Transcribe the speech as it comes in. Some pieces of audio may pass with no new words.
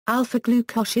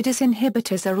Alpha-glucosidase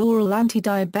inhibitors are oral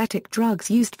anti-diabetic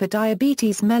drugs used for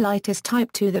diabetes mellitus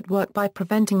type 2 that work by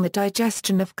preventing the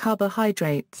digestion of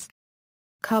carbohydrates.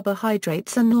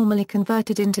 Carbohydrates are normally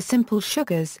converted into simple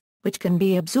sugars, which can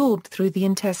be absorbed through the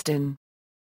intestine.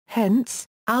 Hence,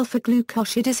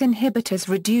 alpha-glucosidase inhibitors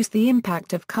reduce the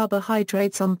impact of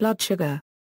carbohydrates on blood sugar.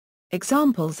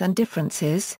 Examples and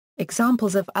differences.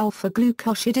 Examples of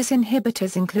alpha-glucosidase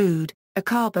inhibitors include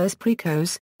acarbose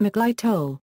precose,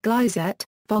 miglitol, glyzet,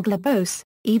 voglibose.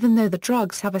 Even though the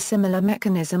drugs have a similar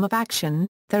mechanism of action,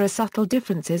 there are subtle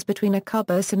differences between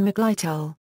acarbose and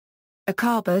miglitol.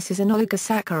 Acarbose is an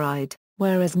oligosaccharide,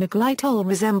 whereas miglitol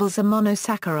resembles a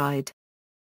monosaccharide.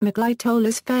 Miglitol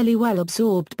is fairly well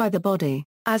absorbed by the body,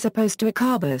 as opposed to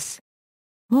acarbose.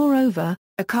 Moreover,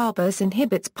 acarbose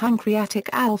inhibits pancreatic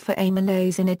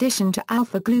alpha-amylase in addition to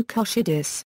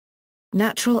alpha-glucosidase.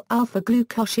 Natural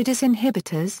alpha-glucosidase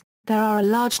inhibitors. There are a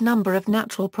large number of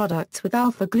natural products with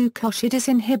alpha-glucosidase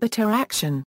inhibitor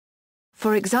action.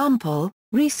 For example,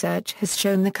 research has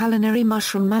shown the culinary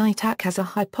mushroom maitake has a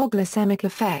hypoglycemic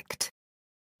effect.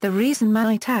 The reason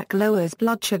maitake lowers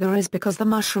blood sugar is because the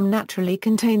mushroom naturally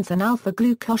contains an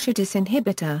alpha-glucosidase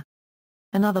inhibitor.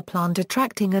 Another plant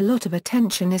attracting a lot of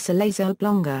attention is Salaza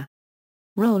oblonga.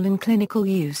 Role in clinical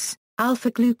use.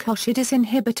 Alpha-glucosidase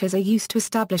inhibitors are used to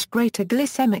establish greater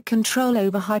glycemic control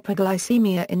over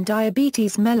hyperglycemia in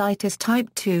diabetes mellitus type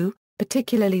 2,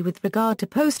 particularly with regard to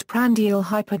postprandial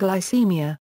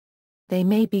hyperglycemia. They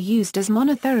may be used as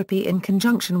monotherapy in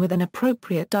conjunction with an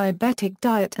appropriate diabetic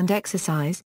diet and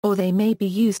exercise, or they may be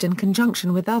used in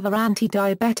conjunction with other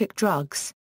anti-diabetic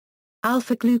drugs.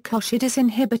 Alpha-glucosidase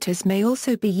inhibitors may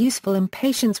also be useful in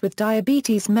patients with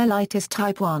diabetes mellitus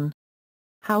type 1.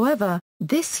 However,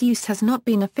 this use has not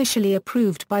been officially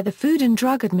approved by the Food and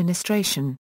Drug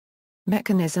Administration.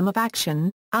 Mechanism of action.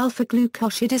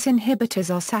 Alpha-glucosidase inhibitors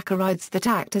are saccharides that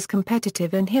act as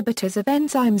competitive inhibitors of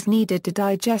enzymes needed to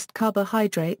digest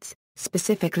carbohydrates,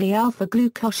 specifically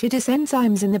alpha-glucosidase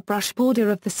enzymes in the brush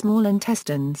border of the small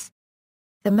intestines.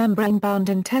 The membrane-bound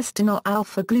intestinal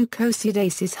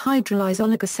alpha-glucosidases hydrolyze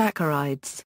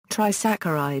oligosaccharides,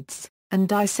 trisaccharides, and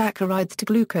disaccharides to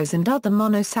glucose and other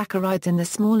monosaccharides in the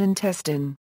small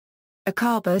intestine.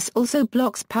 Acarbose also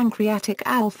blocks pancreatic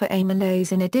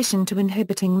alpha-amylase in addition to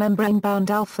inhibiting membrane-bound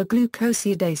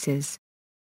alpha-glucosidases.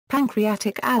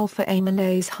 Pancreatic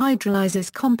alpha-amylase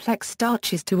hydrolyzes complex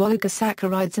starches to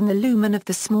oligosaccharides in the lumen of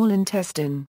the small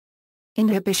intestine.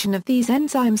 Inhibition of these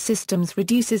enzyme systems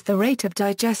reduces the rate of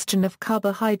digestion of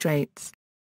carbohydrates.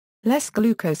 Less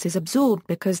glucose is absorbed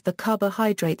because the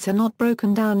carbohydrates are not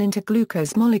broken down into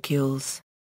glucose molecules.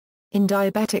 In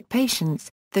diabetic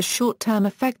patients, the short-term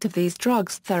effect of these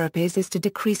drugs therapies is to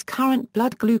decrease current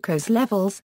blood glucose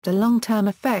levels. The long-term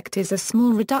effect is a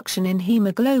small reduction in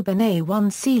hemoglobin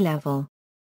A1c level.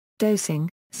 Dosing.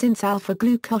 Since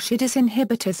alpha-glucosidase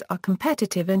inhibitors are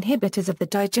competitive inhibitors of the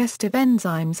digestive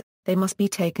enzymes, they must be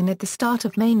taken at the start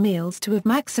of main meals to have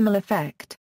maximal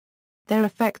effect. Their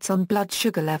effects on blood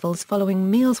sugar levels following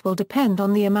meals will depend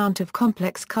on the amount of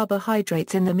complex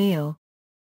carbohydrates in the meal.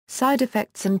 Side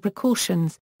effects and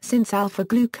precautions. Since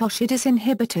alpha-glucosidase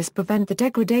inhibitors prevent the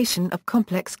degradation of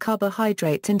complex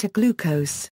carbohydrates into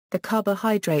glucose, the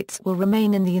carbohydrates will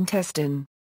remain in the intestine.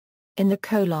 In the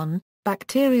colon,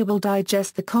 bacteria will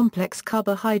digest the complex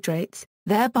carbohydrates,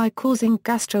 thereby causing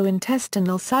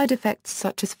gastrointestinal side effects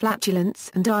such as flatulence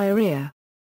and diarrhea.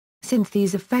 Since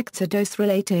these effects are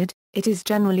dose-related, it is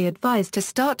generally advised to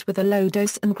start with a low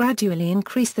dose and gradually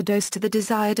increase the dose to the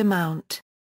desired amount.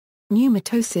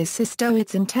 Pneumatosis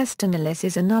cystoides intestinalis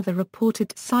is another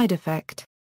reported side effect.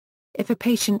 If a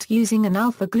patient using an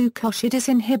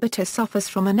alpha-glucosidase inhibitor suffers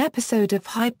from an episode of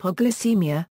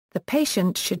hypoglycemia, the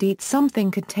patient should eat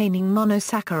something containing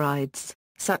monosaccharides,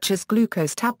 such as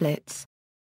glucose tablets.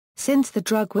 Since the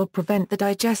drug will prevent the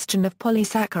digestion of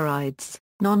polysaccharides,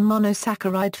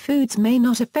 non-monosaccharide foods may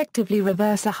not effectively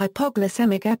reverse a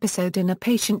hypoglycemic episode in a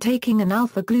patient taking an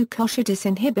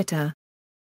alpha-glucosidase inhibitor.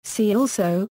 See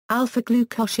also,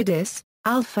 alpha-glucosidase,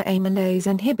 alpha-amylase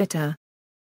inhibitor.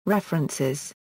 References